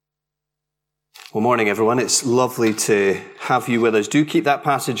Well, morning, everyone. It's lovely to have you with us. Do keep that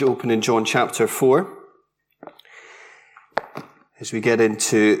passage open in John chapter 4 as we get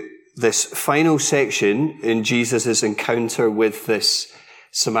into this final section in Jesus' encounter with this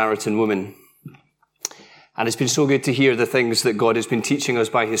Samaritan woman. And it's been so good to hear the things that God has been teaching us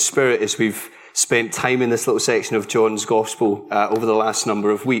by His Spirit as we've spent time in this little section of John's Gospel over the last number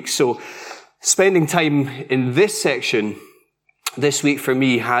of weeks. So spending time in this section this week for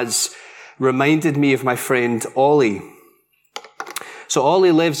me has reminded me of my friend Ollie. So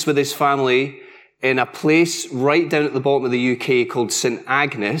Ollie lives with his family in a place right down at the bottom of the UK called St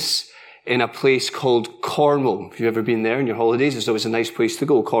Agnes, in a place called Cornwall. If you've ever been there on your holidays, it's always a nice place to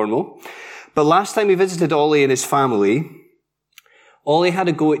go, Cornwall. But last time we visited Ollie and his family, Ollie had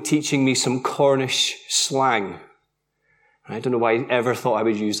a go at teaching me some Cornish slang. I don't know why I ever thought I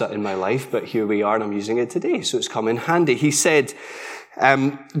would use that in my life, but here we are and I'm using it today, so it's come in handy. He said,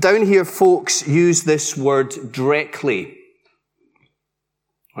 down here folks use this word directly.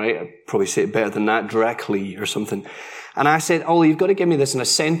 Right? I'd probably say it better than that, directly or something. And I said, Ollie, you've got to give me this in a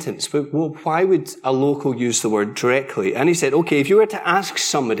sentence. But well, why would a local use the word directly? And he said, okay, if you were to ask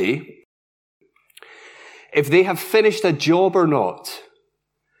somebody if they have finished a job or not,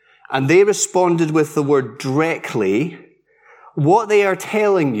 and they responded with the word directly, what they are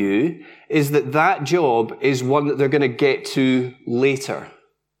telling you is that that job is one that they're going to get to later.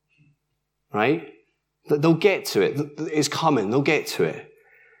 Right? That they'll get to it. It's coming. They'll get to it.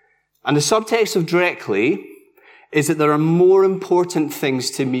 And the subtext of directly is that there are more important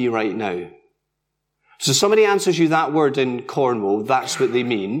things to me right now. So somebody answers you that word in Cornwall, that's what they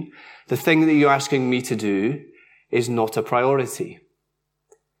mean. The thing that you're asking me to do is not a priority.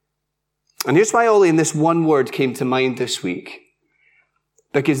 And here's why, Ollie, in this one word came to mind this week.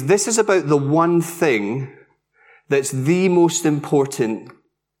 Because this is about the one thing that's the most important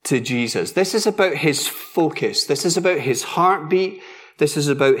to Jesus. This is about His focus. This is about His heartbeat. This is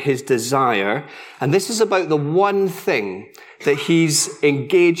about His desire. And this is about the one thing that He's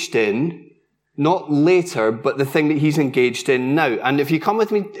engaged in, not later, but the thing that He's engaged in now. And if you come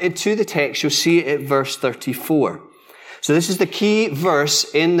with me to the text, you'll see it at verse 34. So this is the key verse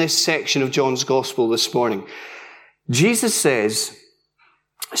in this section of John's Gospel this morning. Jesus says,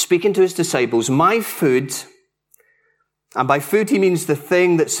 speaking to His disciples, my food, and by food He means the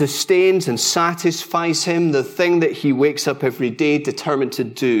thing that sustains and satisfies Him, the thing that He wakes up every day determined to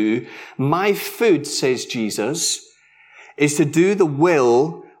do. My food, says Jesus, is to do the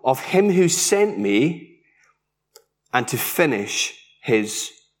will of Him who sent me and to finish His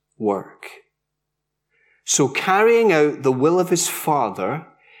work. So carrying out the will of His Father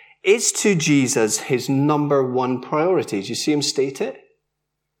is to Jesus His number one priority. Do you see Him state it?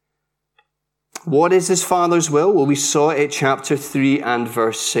 What is His Father's will? Well, we saw it at chapter 3 and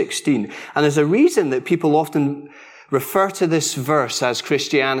verse 16. And there's a reason that people often refer to this verse as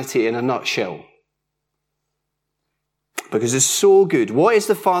Christianity in a nutshell. Because it's so good. What is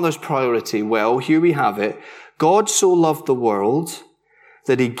the Father's priority? Well, here we have it. God so loved the world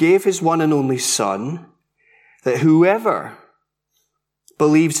that He gave His one and only Son, that whoever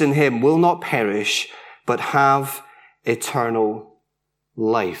believes in Him will not perish, but have eternal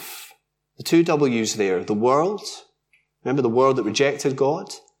life. The two W's there. The world. Remember the world that rejected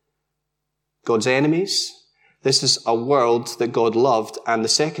God? God's enemies. This is a world that God loved. And the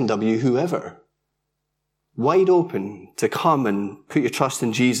second W, whoever. Wide open to come and put your trust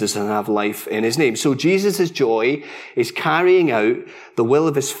in Jesus and have life in His name. So Jesus' joy is carrying out the will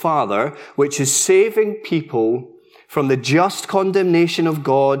of His Father, which is saving people from the just condemnation of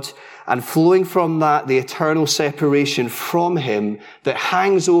God and flowing from that the eternal separation from Him that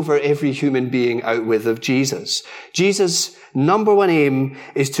hangs over every human being out with of Jesus. Jesus' number one aim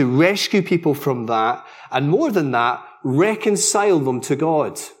is to rescue people from that, and more than that, reconcile them to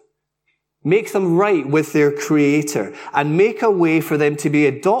God. Make them right with their Creator and make a way for them to be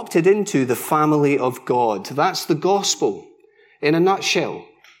adopted into the family of God. That's the gospel in a nutshell.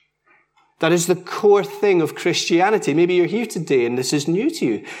 That is the core thing of Christianity. Maybe you're here today and this is new to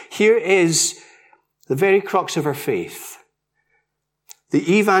you. Here is the very crux of our faith. The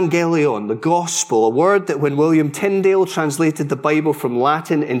Evangelion, the gospel, a word that when William Tyndale translated the Bible from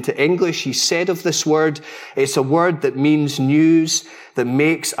Latin into English, he said of this word, it's a word that means news, that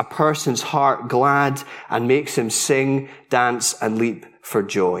makes a person's heart glad and makes him sing, dance, and leap for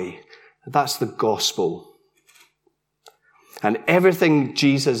joy. That's the gospel. And everything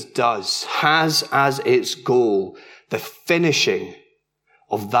Jesus does has as its goal the finishing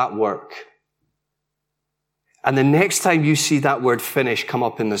of that work. And the next time you see that word finish come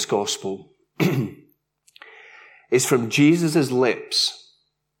up in this gospel, it's from Jesus' lips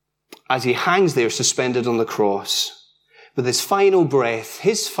as he hangs there suspended on the cross, with his final breath,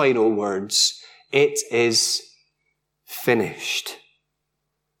 his final words, "It is finished."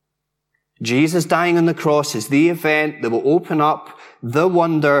 Jesus dying on the cross is the event that will open up the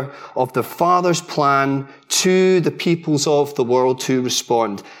wonder of the Father's plan to the peoples of the world to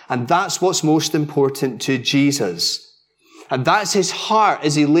respond. And that's what's most important to Jesus. And that's his heart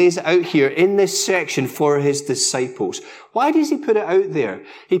as he lays it out here in this section for his disciples. Why does he put it out there?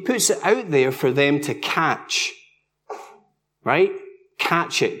 He puts it out there for them to catch. Right?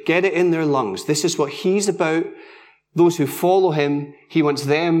 Catch it. Get it in their lungs. This is what he's about. Those who follow him, he wants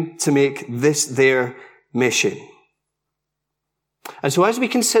them to make this their mission. And so as we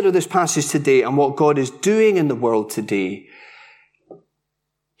consider this passage today and what God is doing in the world today,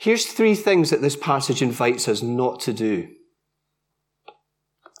 here's 3 things that this passage invites us not to do.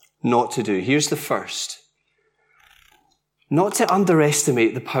 Not to do. Here's the first. Not to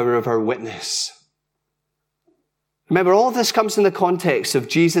underestimate the power of our witness. Remember, all of this comes in the context of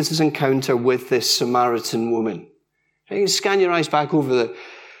Jesus' encounter with this Samaritan woman. You can scan your eyes back over the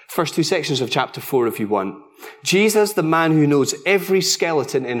first 2 sections of chapter 4 if you want. Jesus, the man who knows every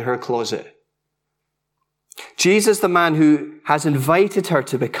skeleton in her closet. Jesus, the man who has invited her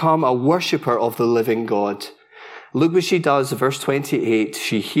to become a worshipper of the living God. Look what she does, verse 28.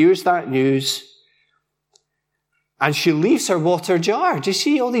 She hears that news and she leaves her water jar. Do you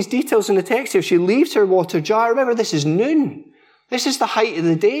see all these details in the text here? She leaves her water jar. Remember, this is noon. This is the height of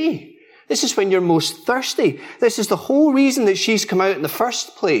the day. This is when you're most thirsty. This is the whole reason that she's come out in the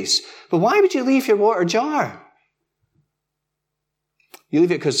first place. But why would you leave your water jar? You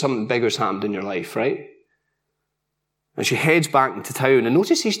leave it because something bigger's happened in your life, right? And she heads back into town. And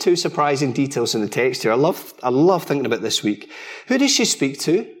notice these 2 surprising details in the text here. I love thinking about this week. Who does she speak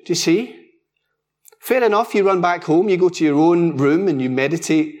to? Do you see? Fair enough, you run back home, you go to your own room and you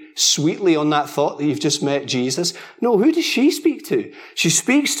meditate sweetly on that thought that you've just met Jesus. No, who does she speak to? She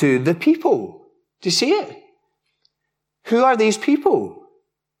speaks to the people. Do you see it? Who are these people?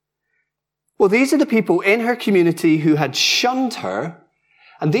 Well, these are the people in her community who had shunned her,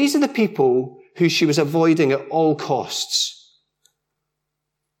 and these are the people who she was avoiding at all costs.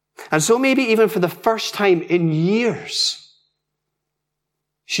 And so maybe even for the first time in years,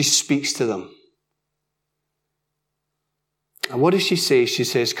 she speaks to them. And what does she say? She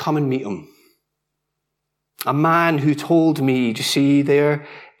says, "Come and meet him. A man who told me, do you see there,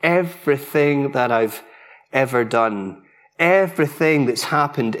 everything that I've ever done, everything that's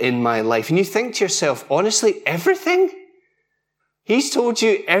happened in my life." And you think to yourself, honestly, everything? He's told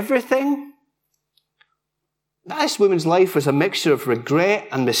you everything? This woman's life was a mixture of regret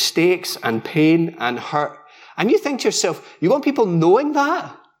and mistakes and pain and hurt. And you think to yourself, you want people knowing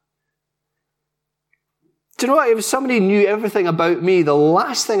that? Do you know what? If somebody knew everything about me, the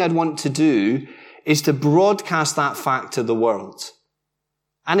last thing I'd want to do is to broadcast that fact to the world.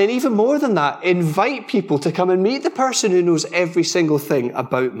 And then even more than that, invite people to come and meet the person who knows every single thing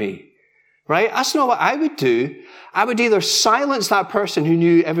about me. Right? That's not what I would do. I would either silence that person who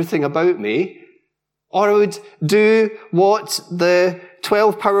knew everything about me, or I would do what the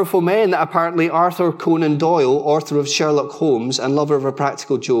 12 powerful men that apparently Arthur Conan Doyle, author of Sherlock Holmes and lover of a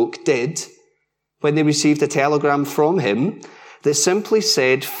practical joke, did when they received a telegram from him that simply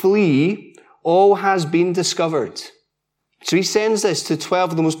said, "Flee, all has been discovered." So he sends this to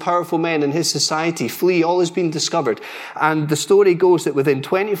 12 of the most powerful men in his society. "Flee, all has been discovered." And the story goes that within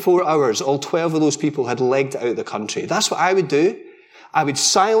 24 hours, all 12 of those people had legged out the country. That's what I would do. I would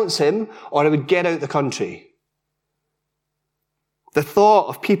silence him, or I would get out the country. The thought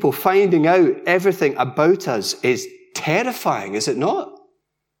of people finding out everything about us is terrifying, is it not?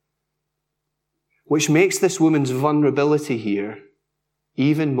 Which makes this woman's vulnerability here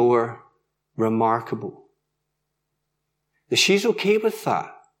even more remarkable. That she's okay with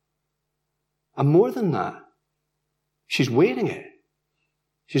that. And more than that, she's wearing it.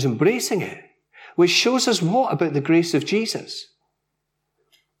 She's embracing it. Which shows us what about the grace of Jesus?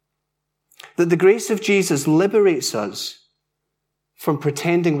 That the grace of Jesus liberates us from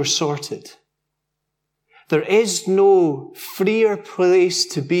pretending we're sorted. There is no freer place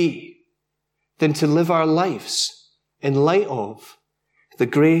to be than to live our lives in light of the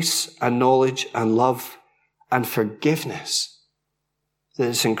grace and knowledge and love and forgiveness that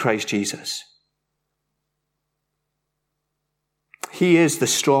is in Christ Jesus. He is the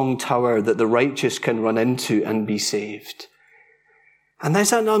strong tower that the righteous can run into and be saved. And is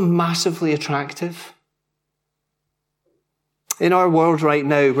that not massively attractive? In our world right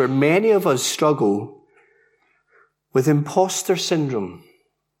now, where many of us struggle with imposter syndrome,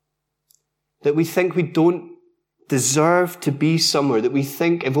 that we think we don't deserve to be somewhere, that we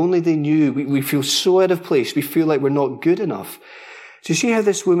think if only they knew, we feel so out of place, we feel like we're not good enough. Do you see how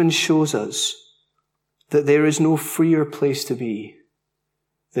this woman shows us that there is no freer place to be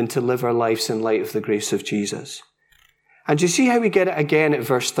than to live our lives in light of the grace of Jesus? And do you see how we get it again at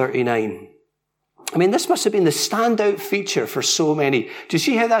verse 39? I mean, this must have been the standout feature for so many. Do you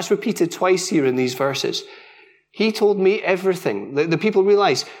see how that's repeated twice here in these verses? He told me everything. The people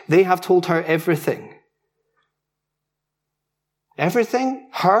realize they have told her everything. Everything?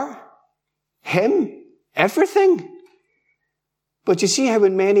 Her? Him? Everything? But you see how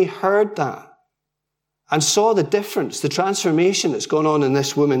when many heard that and saw the difference, the transformation that's gone on in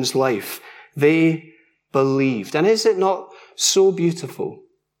this woman's life, they believed. And is it not so beautiful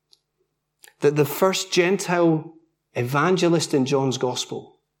that the first Gentile evangelist in John's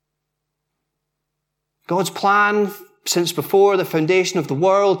Gospel, God's plan since before the foundation of the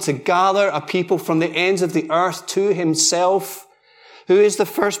world to gather a people from the ends of the earth to himself, who is the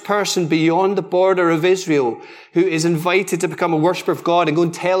first person beyond the border of Israel who is invited to become a worshiper of God and go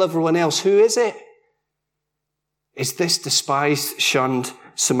and tell everyone else? Who is it? It's this despised, shunned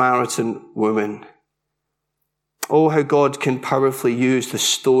Samaritan woman. Oh, how God can powerfully use the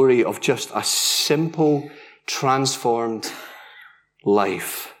story of just a simple, transformed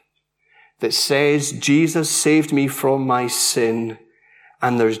life that says, Jesus saved me from my sin,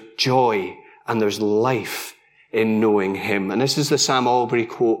 and there's joy and there's life in knowing him. And this is the Sam Albury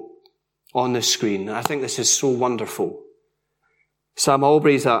quote on the screen. I think this is so wonderful. Sam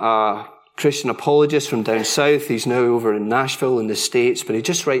Albury's a Christian apologist from down south. He's now over in Nashville in the States, but he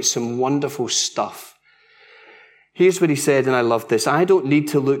just writes some wonderful stuff. Here's what he said, and I love this. I don't need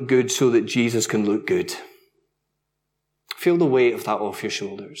to look good so that Jesus can look good. Feel the weight of that off your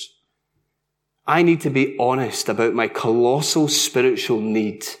shoulders. I need to be honest about my colossal spiritual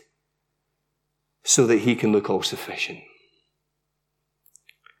need so that he can look all sufficient.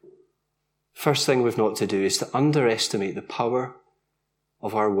 First thing we've not to do is to underestimate the power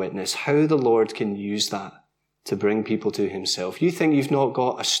of our witness, how the Lord can use that to bring people to himself. You think you've not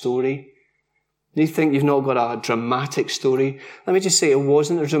got a story? You think you've not got a dramatic story? Let me just say, it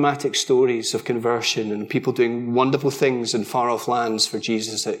wasn't the dramatic stories of conversion and people doing wonderful things in far-off lands for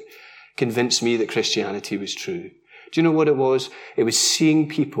Jesus that convinced me that Christianity was true. Do you know what it was? It was seeing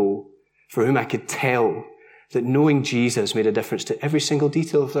people for whom I could tell that knowing Jesus made a difference to every single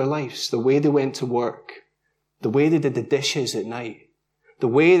detail of their lives. The way they went to work, the way they did the dishes at night, the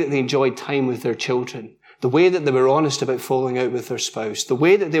way that they enjoyed time with their children, the way that they were honest about falling out with their spouse, the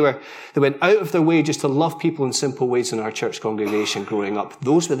way that they went out of their way just to love people in simple ways in our church congregation growing up.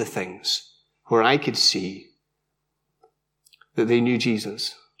 Those were the things where I could see that they knew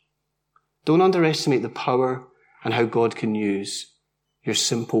Jesus. Don't underestimate the power and how God can use your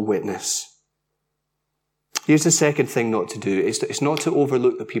simple witness. Here's the second thing not to do. It's not to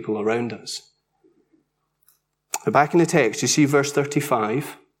overlook the people around us. Now back in the text, you see verse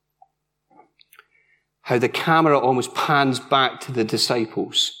 35, how the camera almost pans back to the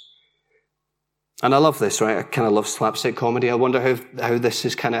disciples. And I love this, right? I kind of love slapstick comedy. I wonder how this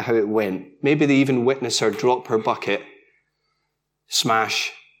is kind of how it went. Maybe they even witness her drop her bucket,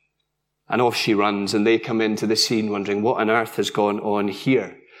 smash, and off she runs, and they come into the scene wondering what on earth has gone on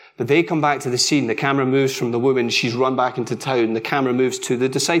here. But they come back to the scene. The camera moves from the woman. She's run back into town. The camera moves to the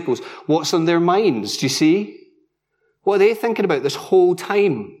disciples. What's on their minds? Do you see? What are they thinking about this whole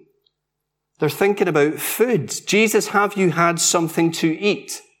time? They're thinking about food. Jesus, have you had something to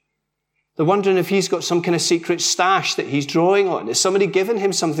eat? They're wondering if he's got some kind of secret stash that he's drawing on. Is somebody giving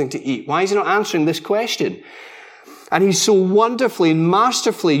him something to eat? Why is he not answering this question? And he so wonderfully and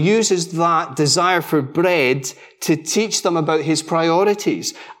masterfully uses that desire for bread to teach them about his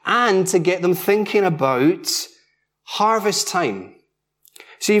priorities and to get them thinking about harvest time.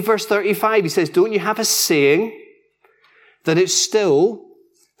 See, verse 35, he says, don't you have a saying that it's still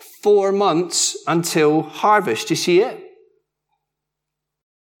 4 months until harvest? Do you see it?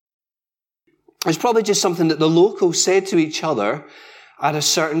 It's probably just something that the locals said to each other at a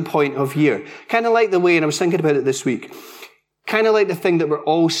certain point of year. Kind of like the way, and I was thinking about it this week, kind of like the thing that we're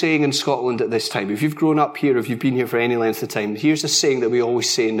all saying in Scotland at this time. If you've grown up here, if you've been here for any length of time, here's a saying that we always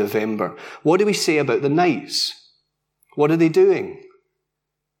say in November. What do we say about the nights? What are they doing?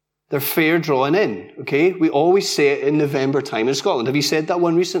 They're fair drawing in, okay? We always say it in November time in Scotland. Have you said that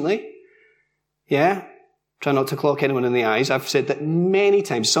one recently? Yeah? Try not to clock anyone in the eyes. I've said that many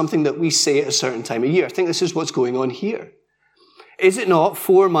times, something that we say at a certain time of year. I think this is what's going on here. Is it not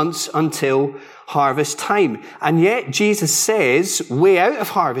 4 months until harvest time? And yet Jesus says, way out of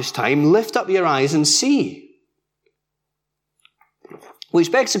harvest time, lift up your eyes and see.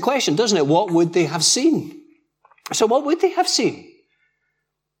 Which begs the question, doesn't it? What would they have seen? So what would they have seen?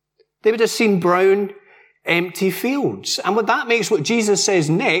 They would have seen brown, empty fields. And that makes what Jesus says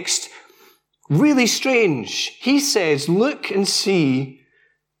next really strange. He says, look and see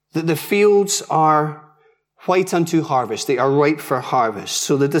that the fields are white unto harvest. They are ripe for harvest.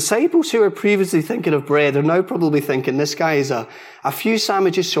 So the disciples who were previously thinking of bread are now probably thinking this guy is a few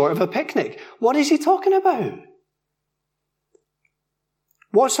sandwiches short of a picnic. What is he talking about?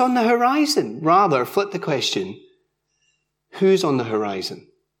 What's on the horizon? Rather, flip the question. Who's on the horizon?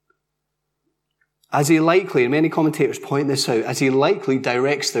 As he likely, and many commentators point this out, as he likely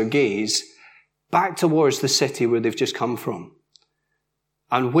directs their gaze back towards the city where they've just come from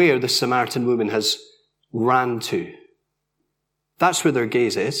and where the Samaritan woman has ran to. That's where their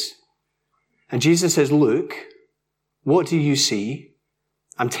gaze is. And Jesus says, look, what do you see?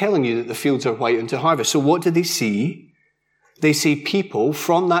 I'm telling you that the fields are white unto harvest. So what do they see? They see people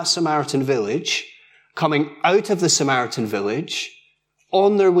from that Samaritan village coming out of the Samaritan village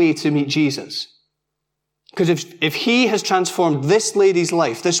on their way to meet Jesus. Because if he has transformed this lady's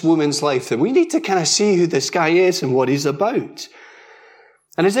life, this woman's life, then we need to kind of see who this guy is and what he's about.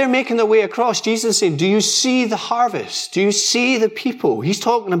 And as they're making their way across, Jesus is saying, do you see the harvest? Do you see the people? He's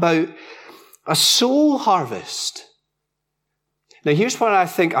talking about a soul harvest. Now here's where I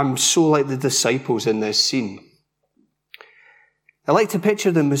think I'm so like the disciples in this scene. I like to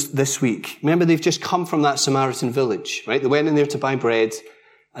picture them this week. Remember, they've just come from that Samaritan village, right? They went in there to buy bread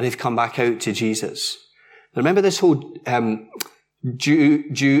and they've come back out to Jesus. Now remember this whole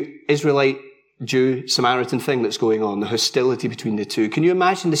Israelite Jew Samaritan thing that's going on, the hostility between the two. Can you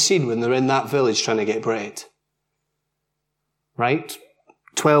imagine the scene when they're in that village trying to get bread? Right?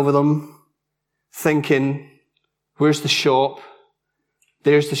 12 of them thinking, where's the shop?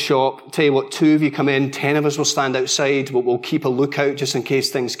 There's the shop. Tell you what, 2 of you come in, 10 of us will stand outside, but we'll keep a lookout just in case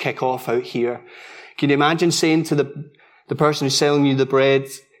things kick off out here. Can you imagine saying to the person who's selling you the bread,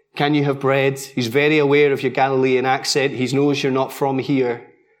 can you have bread? He's very aware of your Galilean accent. He knows you're not from here.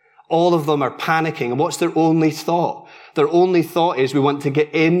 All of them are panicking. And what's their only thought? Their only thought is we want to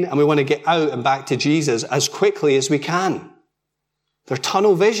get in and we want to get out and back to Jesus as quickly as we can. Their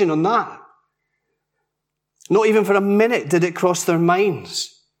tunnel vision on that. Not even for a minute did it cross their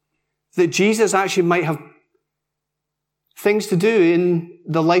minds that Jesus actually might have things to do in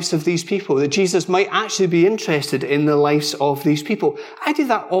the lives of these people, that Jesus might actually be interested in the lives of these people. I do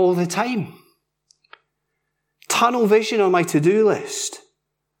that all the time. Tunnel vision on my to-do list.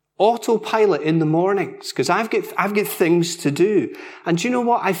 Autopilot in the mornings, because I've got things to do. And do you know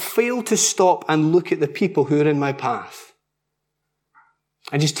what? I fail to stop and look at the people who are in my path.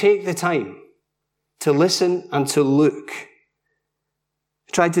 I just take the time to listen and to look.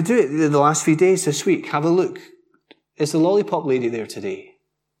 I tried to do it the last few days this week. Have a look. Is the lollipop lady there today?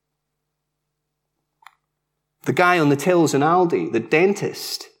 The guy on the tills in Aldi, the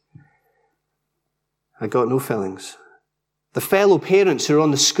dentist. I got no fillings. The fellow parents who are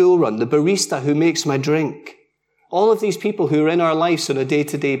on the school run, the barista who makes my drink. All of these people who are in our lives on a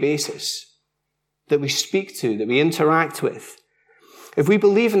day-to-day basis that we speak to, that we interact with. If we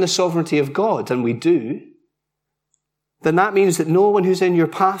believe in the sovereignty of God, and we do, then that means that no one who's in your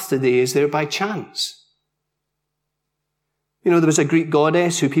path today is there by chance. You know, there was a Greek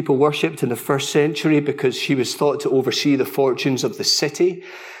goddess who people worshipped in the 1st century because she was thought to oversee the fortunes of the city.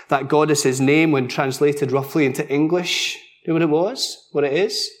 That goddess's name, when translated roughly into English, you know what it was? What it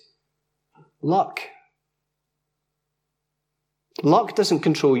is? Luck. Luck doesn't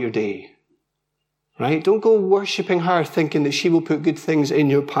control your day. Right? Don't go worshipping her thinking that she will put good things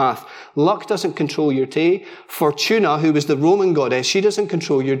in your path. Luck doesn't control your day. Fortuna, who was the Roman goddess, she doesn't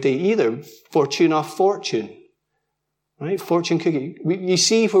control your day either. Fortuna, fortune. Right? Fortune cookie. You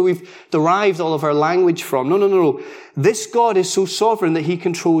see where we've derived all of our language from. No. This God is so sovereign that he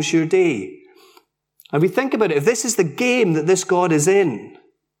controls your day. And we think about it, if this is the game that this God is in,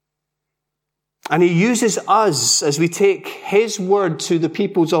 and he uses us as we take his word to the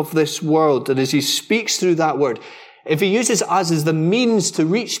peoples of this world, and as he speaks through that word, if he uses us as the means to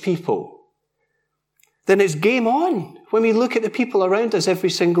reach people, then it's game on when we look at the people around us every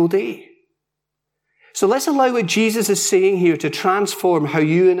single day. So let's allow what Jesus is saying here to transform how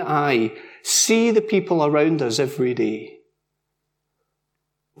you and I see the people around us every day.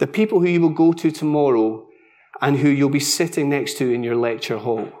 The people who you will go to tomorrow and who you'll be sitting next to in your lecture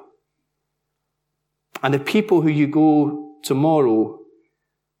hall. And the people who you go tomorrow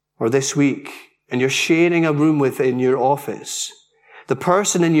or this week and you're sharing a room with in your office. The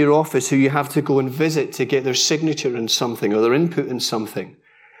person in your office who you have to go and visit to get their signature in something or their input in something.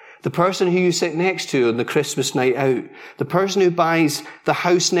 The person who you sit next to on the Christmas night out. The person who buys the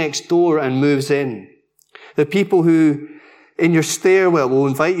house next door and moves in. The people who in your stairwell will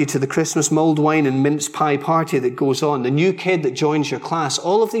invite you to the Christmas mulled wine and mince pie party that goes on. The new kid that joins your class.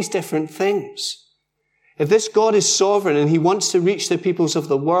 All of these different things. If this God is sovereign and he wants to reach the peoples of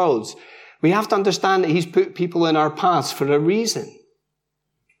the world, we have to understand that he's put people in our paths for a reason.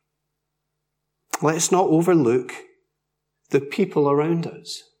 Let's not overlook the people around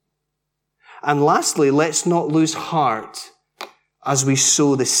us. And lastly, let's not lose heart as we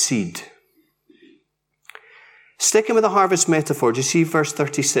sow the seed. Sticking with the harvest metaphor, do you see verse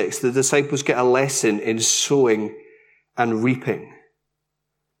 36? The disciples get a lesson in sowing and reaping.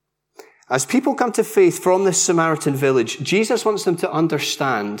 As people come to faith from this Samaritan village, Jesus wants them to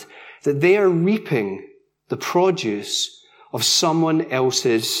understand that they are reaping the produce of someone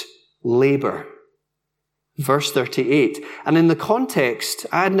else's labor. Verse 38. And in the context,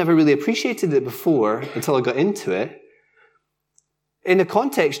 I had never really appreciated it before until I got into it. In the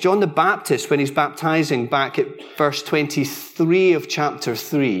context, John the Baptist, when he's baptizing back at verse 23 of chapter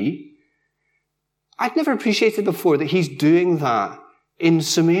 3, I'd never appreciated before that he's doing that in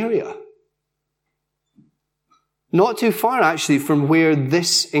Samaria. Not too far, actually, from where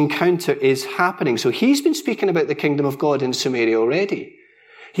this encounter is happening. So he's been speaking about the kingdom of God in Samaria already.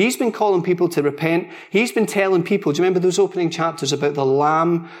 He's been calling people to repent. He's been telling people, do you remember those opening chapters about the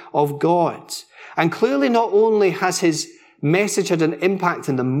Lamb of God? And clearly not only has his message had an impact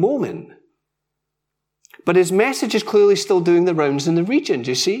in the moment, but his message is clearly still doing the rounds in the region,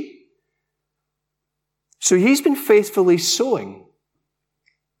 do you see? So he's been faithfully sowing.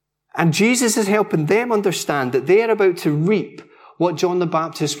 And Jesus is helping them understand that they are about to reap what John the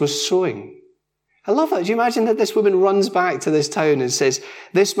Baptist was sowing. I love that. Do you imagine that this woman runs back to this town and says,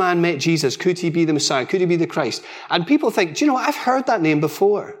 this man met Jesus. Could he be the Messiah? Could he be the Christ? And people think, do you know what? I've heard that name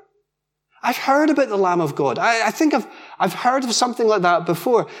before. I've heard about the Lamb of God. I think I've heard of something like that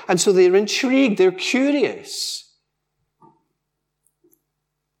before. And so they're intrigued. They're curious.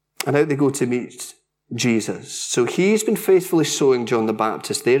 And out they go to meet Jesus. So he's been faithfully sowing John the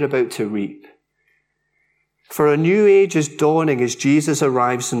Baptist. They're about to reap. For a new age is dawning as Jesus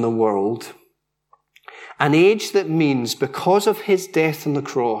arrives in the world. An age that means because of his death on the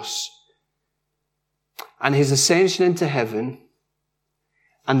cross and his ascension into heaven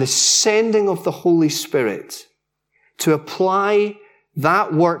and the sending of the Holy Spirit to apply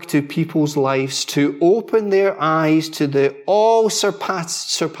that work to people's lives, to open their eyes to the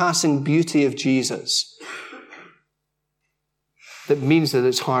all-surpassing beauty of Jesus, that means that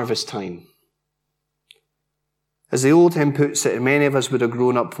it's harvest time. As the old hymn puts it, many of us would have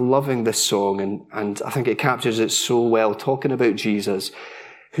grown up loving this song, and I think it captures it so well, talking about Jesus,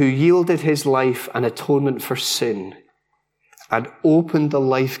 who yielded his life an atonement for sin and opened the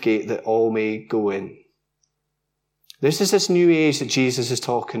life gate that all may go in. This is this new age that Jesus is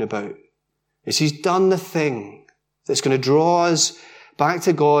talking about. As he's done the thing that's going to draw us back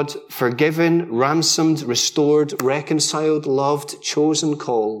to God, forgiven, ransomed, restored, reconciled, loved, chosen,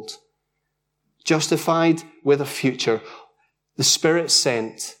 called, justified with a future, the Spirit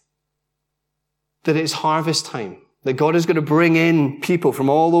sent, that it's harvest time, that God is going to bring in people from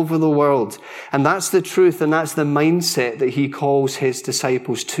all over the world. And that's the truth, and that's the mindset that he calls his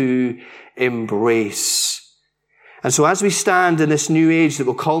disciples to embrace. And so as we stand in this new age that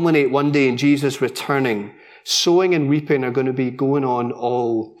will culminate one day in Jesus returning, sowing and reaping are going to be going on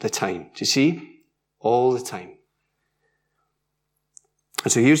all the time. Do you see? All the time.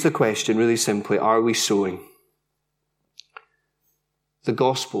 And so here's the question, really simply. Are we sowing the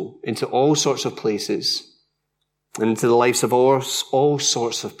gospel into all sorts of places and into the lives of all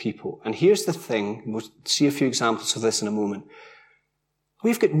sorts of people? And here's the thing. We'll see a few examples of this in a moment.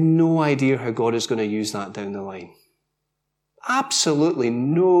 We've got no idea how God is going to use that down the line. Absolutely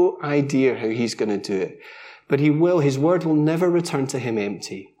no idea how he's going to do it. But he will. His word will never return to him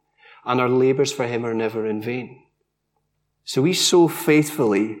empty. And our labors for him are never in vain. So we sow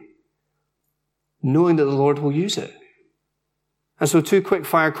faithfully, knowing that the Lord will use it. And so 2 quick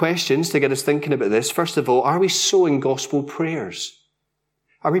fire questions to get us thinking about this. First of all, are we sowing gospel prayers?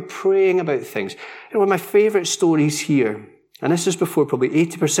 Are we praying about things? You know, one of my favourite stories here, and this is before probably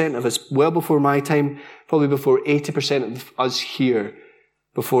 80% of us, well before my time, probably before 80% of us here,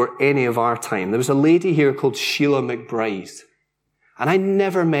 before any of our time. There was a lady here called Sheila McBride. And I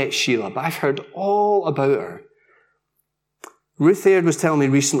never met Sheila, but I've heard all about her. Ruth Aird was telling me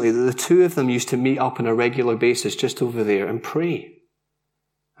recently that the two of them used to meet up on a regular basis just over there and pray.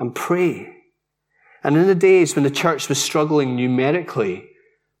 And pray. And in the days when the church was struggling numerically,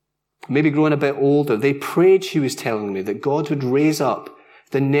 maybe growing a bit older, they prayed, she was telling me, that God would raise up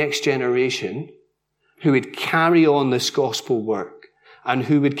the next generation who would carry on this gospel work and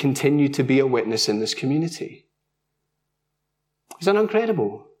who would continue to be a witness in this community. Is that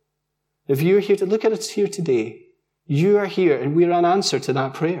incredible? If you're here to look at us here today, you are here and we're an answer to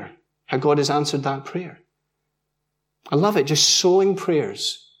that prayer. How God has answered that prayer. I love it, just sowing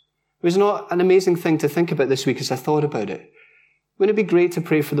prayers. It was not an amazing thing to think about this week as I thought about it. Wouldn't it be great to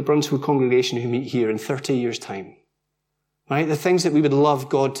pray for the Brunswick congregation who meet here in 30 years' time? Right? The things that we would love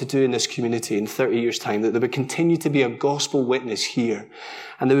God to do in this community in 30 years' time, that there would continue to be a gospel witness here,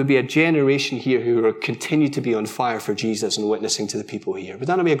 and there would be a generation here who will continue to be on fire for Jesus and witnessing to the people here. Would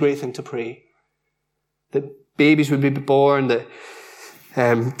that not be a great thing to pray? That babies would be born, that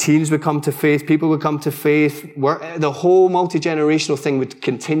teens would come to faith, people would come to faith. The whole multi-generational thing would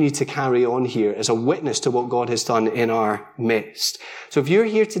continue to carry on here as a witness to what God has done in our midst. So if you're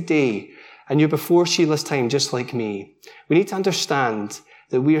here today and you're before Sheila's time just like me, we need to understand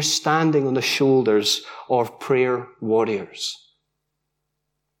that we are standing on the shoulders of prayer warriors.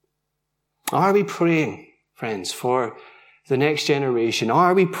 Are we praying, friends, for the next generation?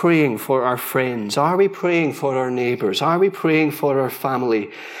 Are we praying for our friends? Are we praying for our neighbours? Are we praying for our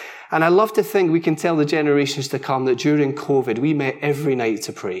family? And I love to think we can tell the generations to come that during COVID, we met every night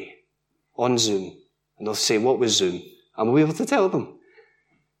to pray on Zoom. And they'll say, what was Zoom? And we'll be able to tell them.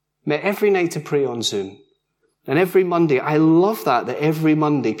 Met every night to pray on Zoom. And every Monday, I love that every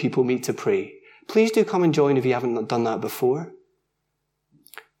Monday people meet to pray. Please do come and join if you haven't done that before.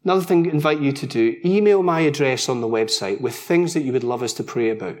 Another thing I invite you to do, email my address on the website with things that you would love us to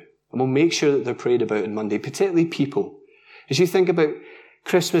pray about. And we'll make sure that they're prayed about on Monday, particularly people. As you think about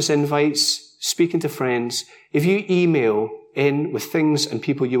Christmas invites, speaking to friends, if you email in with things and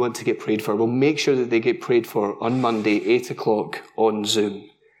people you want to get prayed for, we'll make sure that they get prayed for on Monday, 8 o'clock on Zoom.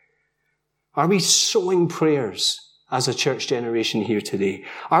 Are we sowing prayers as a church generation here today?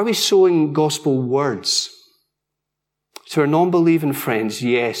 Are we sowing gospel words? To our non-believing friends,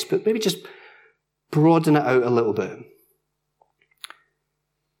 yes, but maybe just broaden it out a little bit.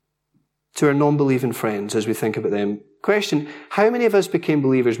 To our non-believing friends, as we think about them. Question, how many of us became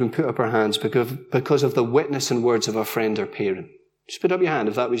believers when we put up our hands because of the witness and words of a friend or parent? Just put up your hand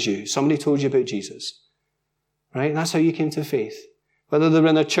if that was you. Somebody told you about Jesus. Right? That's how you came to faith. Whether they were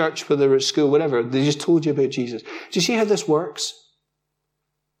in a church, whether they were at school, whatever, they just told you about Jesus. Do you see how this works?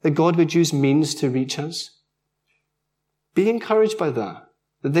 That God would use means to reach us? Be encouraged by that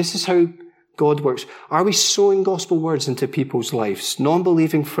this is how God works. Are we sowing gospel words into people's lives?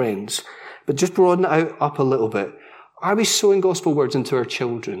 Non-believing friends. But just broaden it out up a little bit. Are we sowing gospel words into our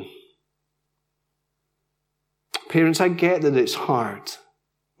children? Parents, I get that it's hard,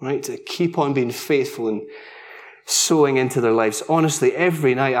 right, to keep on being faithful and sowing into their lives. Honestly,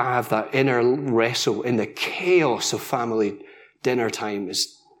 every night I have that inner wrestle in the chaos of family dinner time.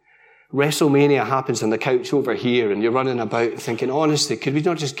 WrestleMania happens on the couch over here and you're running about thinking, honestly, could we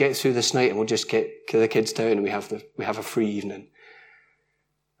not just get through this night and we'll just get the kids down and we have a free evening?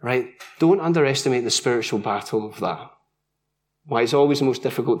 Right? Don't underestimate the spiritual battle of that. Why it's always the most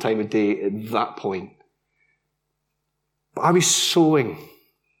difficult time of day at that point. But are we sowing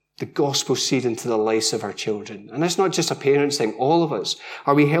the gospel seed into the lives of our children? And that's not just a parent's thing, all of us.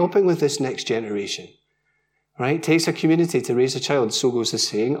 Are we helping with this next generation? Right? It takes a community to raise a child, so goes the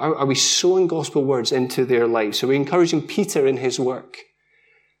saying. Are we sowing gospel words into their lives? Are we encouraging Peter in his work?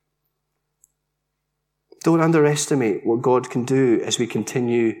 Don't underestimate what God can do as we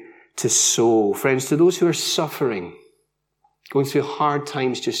continue to sow. Friends, to those who are suffering, going through hard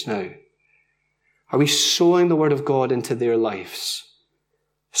times just now, are we sowing the word of God into their lives?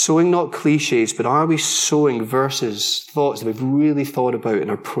 Sowing not cliches, but are we sowing verses, thoughts that we've really thought about and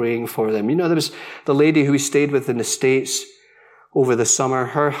are praying for them? You know, there was the lady who we stayed with in the States over the summer.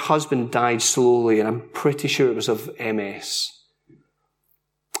 Her husband died slowly, and I'm pretty sure it was of MS.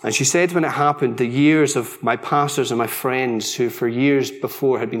 And she said when it happened, the years of my pastors and my friends who for years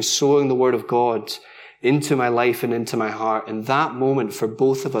before had been sowing the word of God into my life and into my heart, in that moment for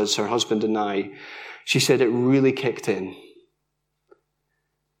both of us, her husband and I, she said it really kicked in.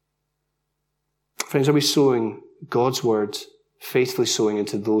 Friends, are we sowing God's word, faithfully sowing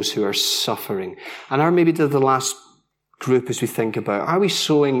into those who are suffering? And are maybe to the last group as we think about, are we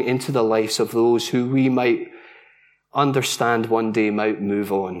sowing into the lives of those who we might understand one day might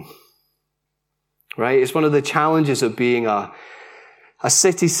move on? Right? It's one of the challenges of being a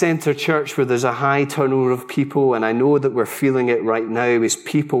city centre church where there's a high turnover of people, and I know that we're feeling it right now as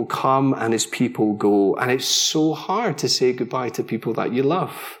people come and as people go. And it's so hard to say goodbye to people that you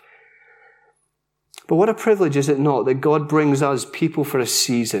love. But what a privilege, is it not, that God brings us people for a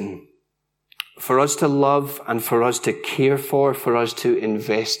season, for us to love and for us to care for us to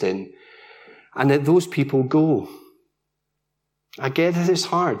invest in, and that those people go. I get that it's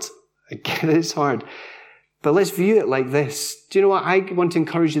hard. But let's view it like this. Do you know what? I want to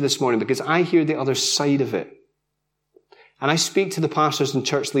encourage you this morning because I hear the other side of it. And I speak to the pastors and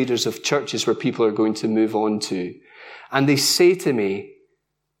church leaders of churches where people are going to move on to. And they say to me,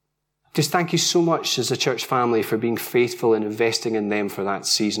 just thank you so much as a church family for being faithful and investing in them for that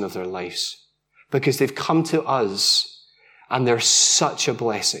season of their lives. Because they've come to us and they're such a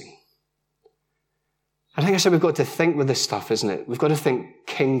blessing. I think that's how we've got to think with this stuff, isn't it? We've got to think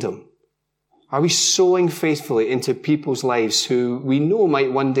kingdom. Are we sowing faithfully into people's lives who we know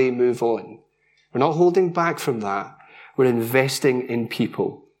might one day move on? We're not holding back from that. We're investing in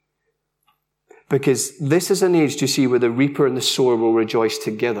people. Because this is an age, you see, where the reaper and the sower will rejoice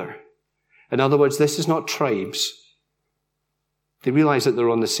together. In other words, this is not tribes. They realize that they're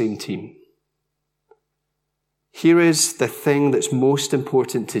on the same team. Here is the thing that's most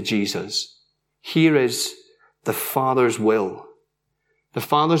important to Jesus. Here is the Father's will. The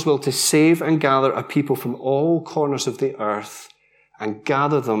Father's will to save and gather a people from all corners of the earth and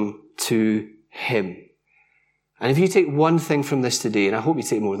gather them to Him. And if you take one thing from this today, and I hope you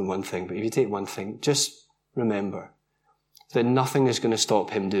take more than one thing, but if you take one thing, just remember that nothing is going to stop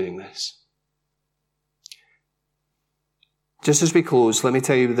Him doing this. Just as we close, let me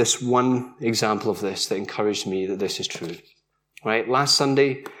tell you this one example of this that encouraged me that this is true. Right? Last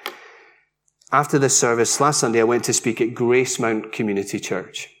Sunday, after this service, I went to speak at Grace Mount Community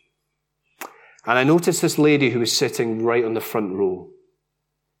Church. And I noticed this lady who was sitting right on the front row.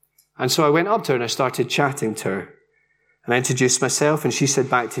 And so I went up to her and I started chatting to her. And I introduced myself and she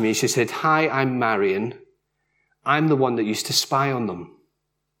said back to me, she said, "Hi, I'm Marion. I'm the one that used to spy on them."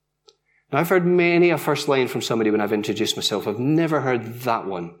 Now, I've heard many a first line from somebody when I've introduced myself. I've never heard that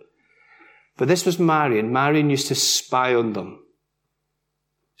one. But this was Marion. Marion used to spy on them.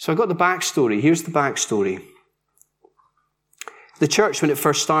 So I got the backstory. Here's the backstory. The church, when it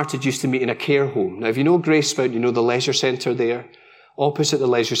first started, used to meet in a care home. Now, if you know Grace Mount, you know the leisure centre there. Opposite the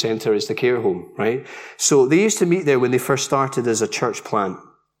leisure centre is the care home, right? So they used to meet there when they first started as a church plant.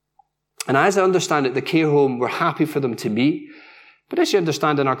 And as I understand it, the care home were happy for them to meet. But as you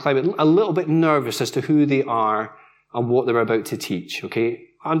understand in our climate, a little bit nervous as to who they are and what they're about to teach, okay?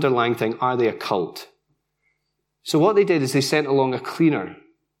 Underlying thing, are they a cult? So what they did is they sent along a cleaner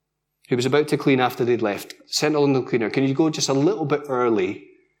who was about to clean after they'd left. Sent along the cleaner. Can you go just a little bit early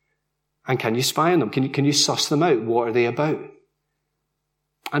and can you spy on them? Can you suss them out? What are they about?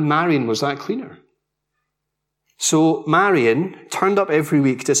 And Marion was that cleaner. So Marion turned up every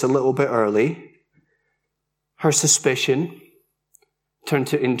week just a little bit early. Her suspicion turned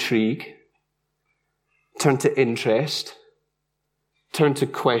to intrigue, turned to interest, turned to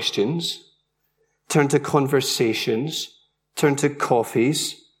questions, turned to conversations, turned to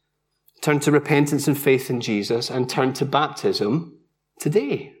coffees, turned to repentance and faith in Jesus, and turned to baptism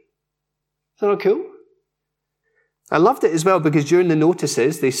today. Is that not cool? I loved it as well because during the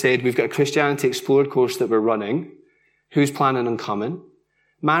notices, they said, we've got a Christianity Explored course that we're running. Who's planning on coming?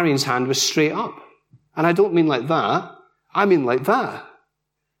 Marion's hand was straight up. And I don't mean like that. I mean like that.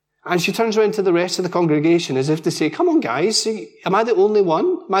 And she turns around to the rest of the congregation as if to say, come on guys, am I the only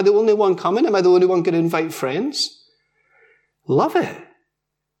one? Am I the only one coming? Am I the only one going to invite friends? Love it.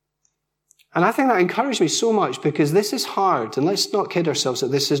 And I think that encouraged me so much because this is hard. And let's not kid ourselves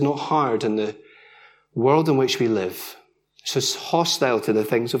that this is not hard in the world in which we live. It's just hostile to the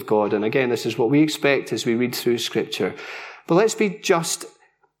things of God. And again, this is what we expect as we read through Scripture. But let's be just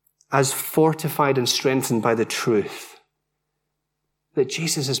as fortified and strengthened by the truth that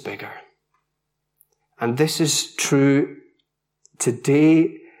Jesus is bigger. And this is true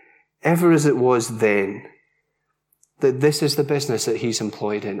today, ever as it was then, that this is the business that He's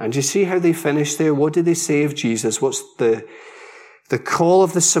employed in. And you see how they finish there? What did they say of Jesus? What's the call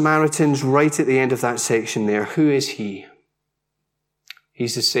of the Samaritans right at the end of that section there? Who is He?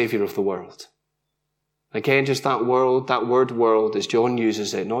 He's the Saviour of the world. Again, just that word world, as John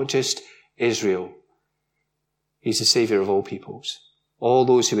uses it, not just Israel. He's the Saviour of all peoples. All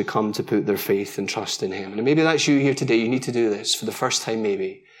those who would come to put their faith and trust in Him. And maybe that's you here today. You need to do this for the first time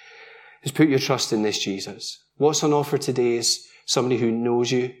maybe. Is put your trust in this Jesus. What's on offer today is somebody who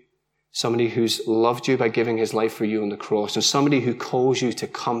knows you, somebody who's loved you by giving His life for you on the cross, and somebody who calls you to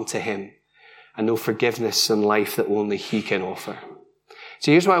come to Him and know forgiveness and life that only He can offer.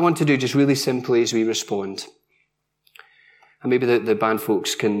 So here's what I want to do just really simply as we respond. And maybe the band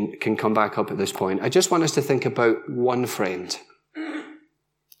folks can come back up at this point. I just want us to think about one friend.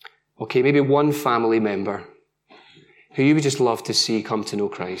 Okay, maybe one family member who you would just love to see come to know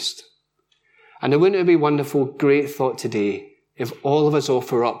Christ. And wouldn't it be wonderful, great thought today, if all of us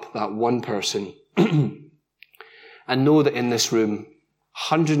offer up that one person and and know that in this room,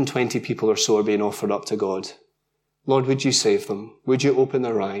 120 people or so are being offered up to God. Lord, would you save them? Would you open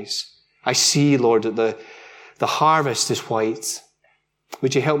their eyes? I see, Lord, that the harvest is white.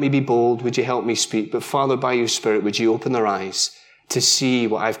 Would you help me be bold? Would you help me speak? But Father, by your Spirit, would you open their eyes to see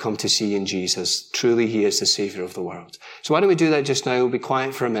what I've come to see in Jesus? Truly, he is the Saviour of the world. So why don't we do that just now? We'll be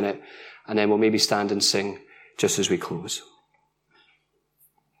quiet for a minute, and then we'll maybe stand and sing just as we close.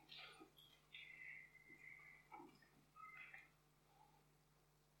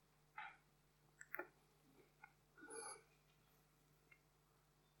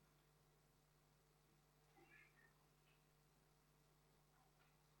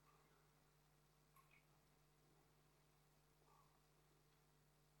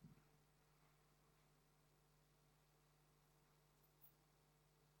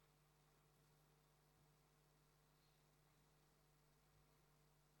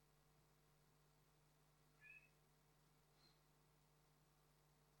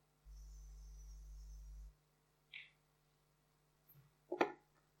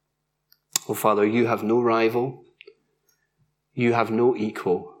 Oh, Father, you have no rival. You have no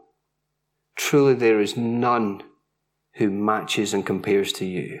equal. Truly, there is none who matches and compares to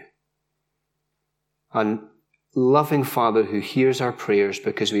you. And loving Father who hears our prayers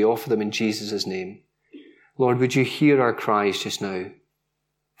because we offer them in Jesus' name. Lord, would you hear our cries just now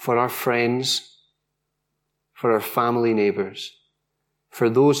for our friends, for our family neighbours, for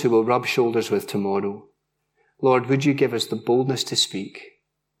those who will rub shoulders with tomorrow. Lord, would you give us the boldness to speak?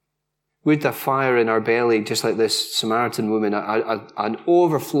 Would the fire in our belly, just like this Samaritan woman, an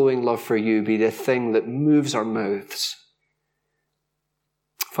overflowing love for you be the thing that moves our mouths?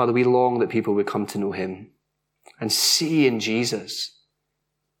 Father, we long that people would come to know him and see in Jesus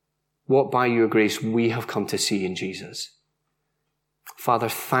what by your grace we have come to see in Jesus. Father,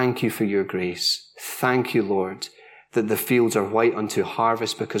 thank you for your grace. Thank you, Lord, that the fields are white unto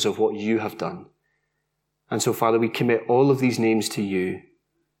harvest because of what you have done. And so, Father, we commit all of these names to you.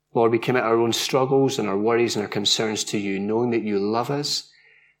 Lord, we commit our own struggles and our worries and our concerns to you, knowing that you love us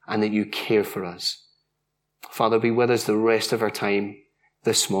and that you care for us. Father, be with us the rest of our time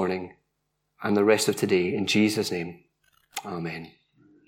this morning and the rest of today. In Jesus' name, amen.